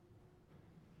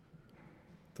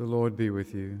The Lord be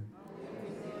with you.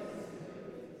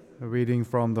 A reading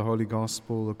from the Holy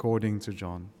Gospel according to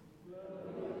John.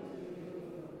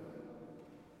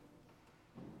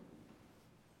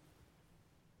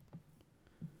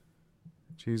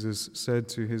 Jesus said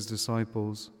to his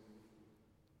disciples,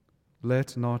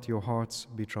 "Let not your hearts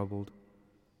be troubled.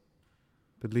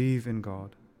 Believe in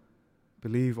God.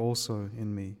 Believe also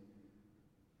in me.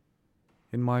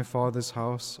 In my Father's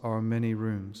house are many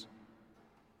rooms.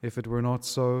 If it were not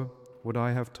so, would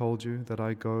I have told you that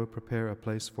I go prepare a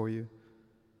place for you?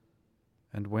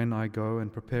 And when I go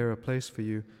and prepare a place for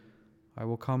you, I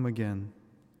will come again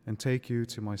and take you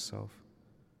to myself,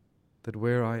 that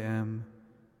where I am,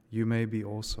 you may be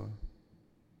also.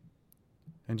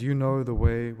 And you know the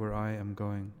way where I am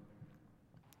going."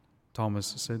 Thomas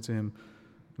said to him,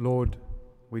 "Lord,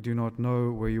 we do not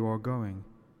know where you are going.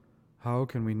 How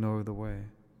can we know the way?"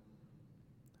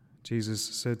 Jesus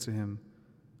said to him,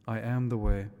 "I am the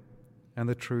way, and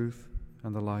the truth,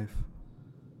 and the life.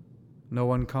 No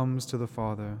one comes to the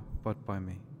Father but by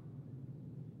me."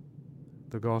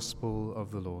 The Gospel of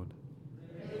the Lord.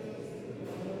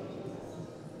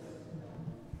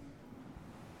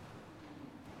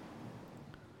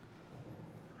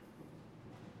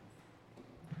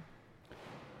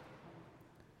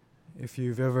 If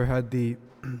you've ever had the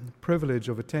privilege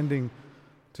of attending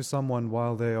to someone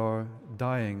while they are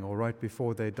dying or right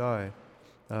before they die,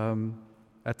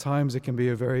 at times it can be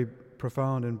a very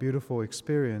profound and beautiful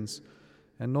experience.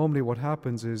 And normally what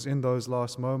happens is, in those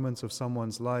last moments of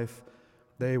someone's life,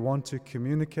 they want to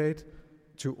communicate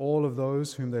to all of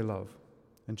those whom they love.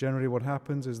 And generally what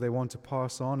happens is they want to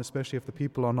pass on, especially if the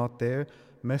people are not there,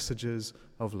 messages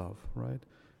of love, right?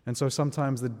 And so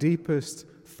sometimes the deepest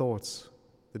thoughts,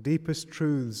 the deepest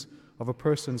truths of a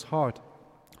person's heart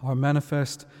are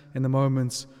manifest in the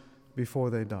moments before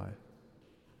they die.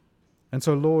 And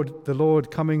so the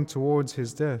Lord coming towards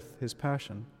his death, his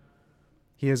passion,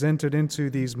 he has entered into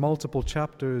these multiple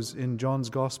chapters in John's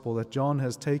Gospel that John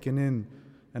has taken in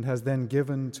and has then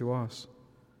given to us.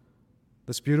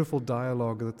 This beautiful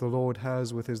dialogue that the Lord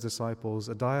has with his disciples,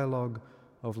 a dialogue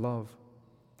of love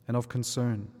and of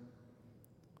concern,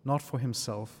 not for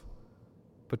himself,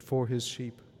 but for his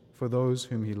sheep, for those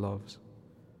whom he loves.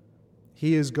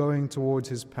 He is going towards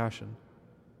his passion,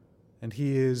 and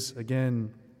he is,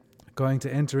 again, going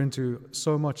to enter into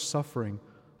so much suffering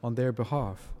on their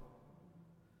behalf.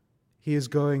 He is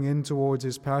going in towards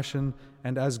his passion,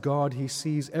 and as God, he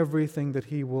sees everything that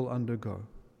he will undergo.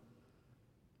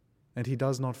 And he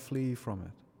does not flee from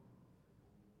it.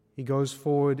 He goes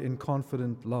forward in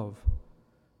confident love.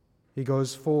 He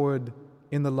goes forward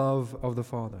in the love of the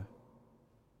Father.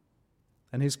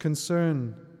 And his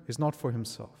concern is not for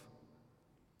himself.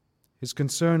 His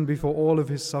concern before all of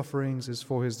his sufferings is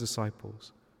for his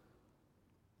disciples.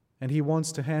 And he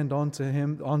wants to hand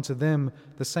onto them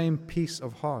the same peace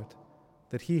of heart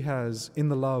that he has in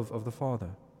the love of the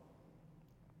Father.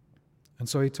 And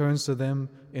so he turns to them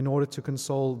in order to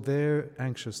console their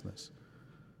anxiousness,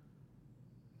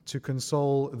 to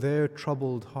console their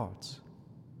troubled hearts.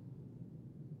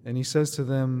 And he says to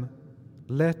them,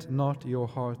 "Let not your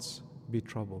hearts be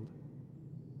troubled."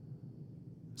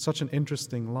 Such an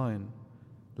interesting line,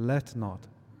 "let not."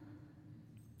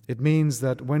 It means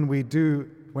that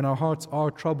when our hearts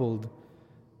are troubled,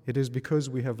 it is because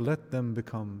we have let them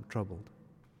become troubled.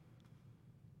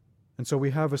 And so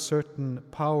we have a certain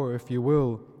power, if you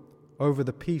will, over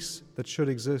the peace that should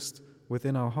exist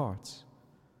within our hearts.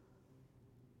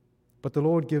 But the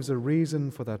Lord gives a reason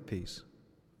for that peace.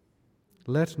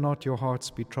 "Let not your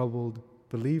hearts be troubled.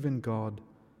 Believe in God.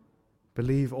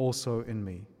 Believe also in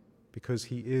me, because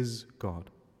he is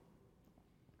God."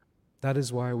 That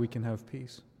is why we can have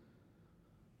peace.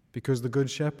 Because the Good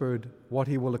Shepherd, what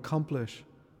he will accomplish,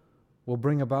 will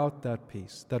bring about that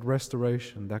peace, that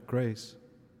restoration, that grace.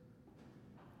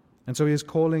 And so he is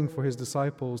calling for his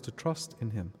disciples to trust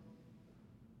in him.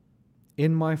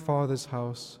 "In my Father's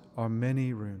house are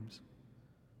many rooms.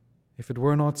 If it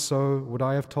were not so, would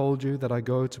I have told you that I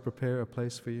go to prepare a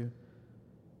place for you?"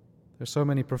 There are so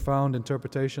many profound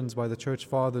interpretations by the church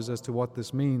fathers as to what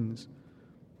this means.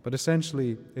 But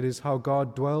essentially, it is how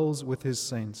God dwells with his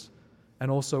saints and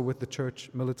also with the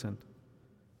church militant.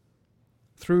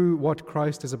 Through what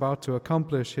Christ is about to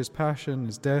accomplish, his passion,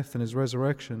 his death, and his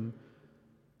resurrection,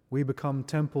 we become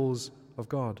temples of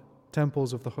God,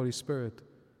 temples of the Holy Spirit,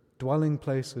 dwelling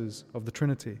places of the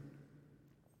Trinity.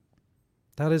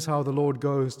 That is how the Lord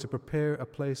goes to prepare a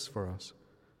place for us.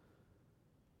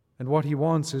 And what he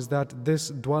wants is that this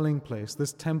dwelling place,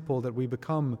 this temple that we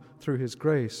become through his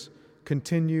grace,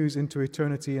 continues into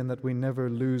eternity and that we never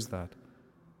lose that.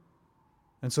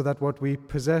 And so that what we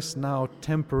possess now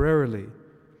temporarily,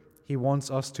 He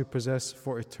wants us to possess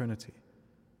for eternity.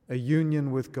 A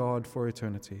union with God for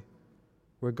eternity,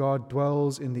 where God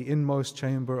dwells in the inmost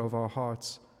chamber of our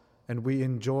hearts and we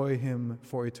enjoy Him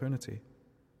for eternity.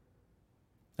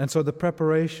 And so the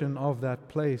preparation of that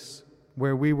place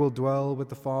where we will dwell with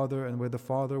the Father and where the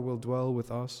Father will dwell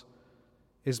with us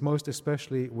is most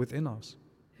especially within us.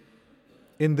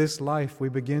 In this life, we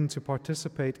begin to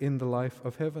participate in the life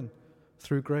of heaven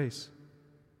through grace.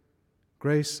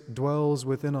 Grace dwells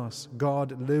within us.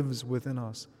 God lives within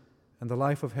us. And the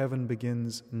life of heaven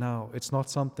begins now. It's not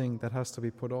something that has to be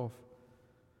put off.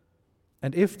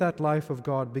 And if that life of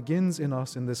God begins in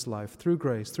us in this life, through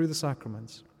grace, through the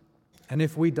sacraments, and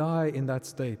if we die in that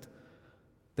state,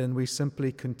 then we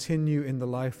simply continue in the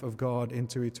life of God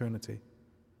into eternity.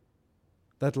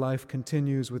 That life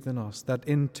continues within us. That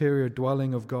interior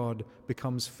dwelling of God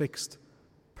becomes fixed,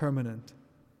 permanent.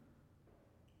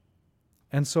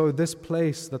 And so this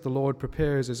place that the Lord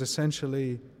prepares is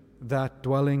essentially that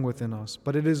dwelling within us.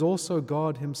 But it is also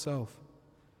God Himself.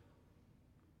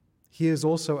 He is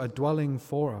also a dwelling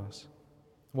for us.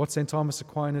 What St. Thomas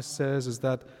Aquinas says is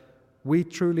that we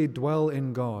truly dwell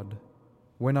in God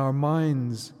when our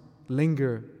minds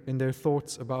linger in their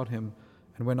thoughts about Him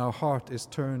and when our heart is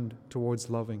turned towards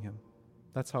loving Him.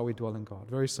 That's how we dwell in God.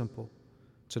 Very simple.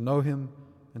 To know Him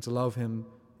and to love Him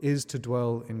is to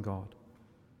dwell in God.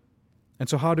 And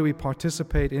so how do we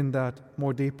participate in that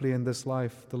more deeply in this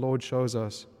life? The Lord shows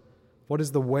us. What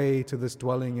is the way to this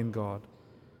dwelling in God?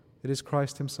 It is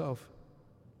Christ Himself.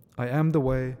 I am the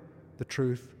way, the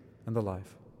truth, and the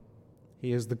life.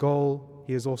 He is the goal.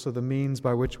 He is also the means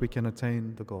by which we can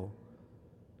attain the goal.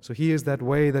 So He is that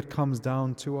way that comes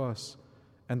down to us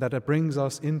and that it brings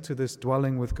us into this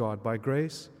dwelling with God by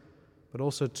grace, but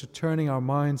also to turning our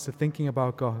minds to thinking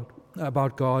about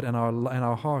God and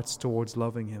our hearts towards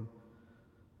loving Him.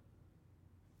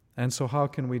 And so how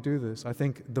can we do this? I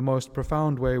think the most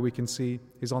profound way we can see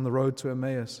is on the road to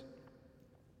Emmaus.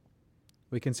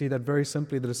 We can see that very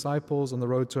simply the disciples on the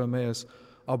road to Emmaus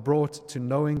are brought to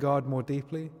knowing God more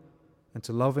deeply and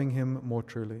to loving Him more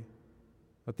truly.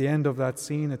 At the end of that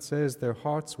scene, it says their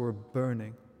hearts were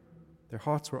burning. Their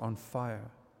hearts were on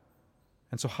fire.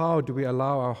 And so how do we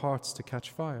allow our hearts to catch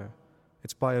fire?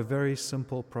 It's by a very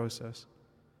simple process.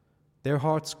 Their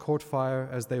hearts caught fire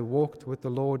as they walked with the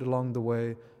Lord along the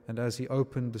way and as He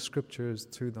opened the Scriptures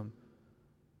to them,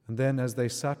 and then as they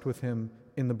sat with Him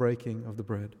in the breaking of the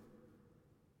bread.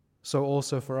 So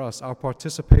also for us, our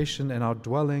participation and our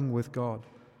dwelling with God,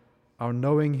 our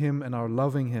knowing Him and our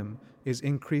loving Him is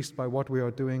increased by what we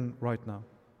are doing right now.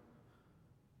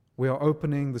 We are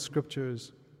opening the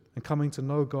Scriptures and coming to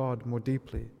know God more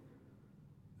deeply,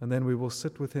 and then we will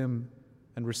sit with Him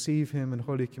and receive Him in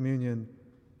Holy Communion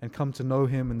and come to know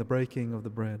Him in the breaking of the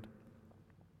bread.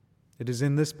 It is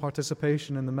in this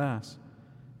participation in the Mass,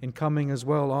 in coming as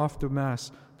well after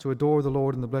Mass to adore the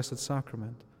Lord in the Blessed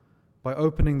Sacrament, by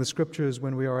opening the Scriptures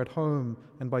when we are at home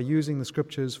and by using the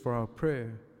Scriptures for our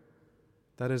prayer,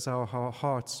 that is how our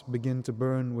hearts begin to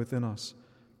burn within us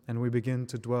and we begin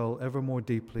to dwell ever more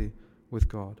deeply with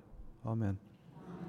God. Amen.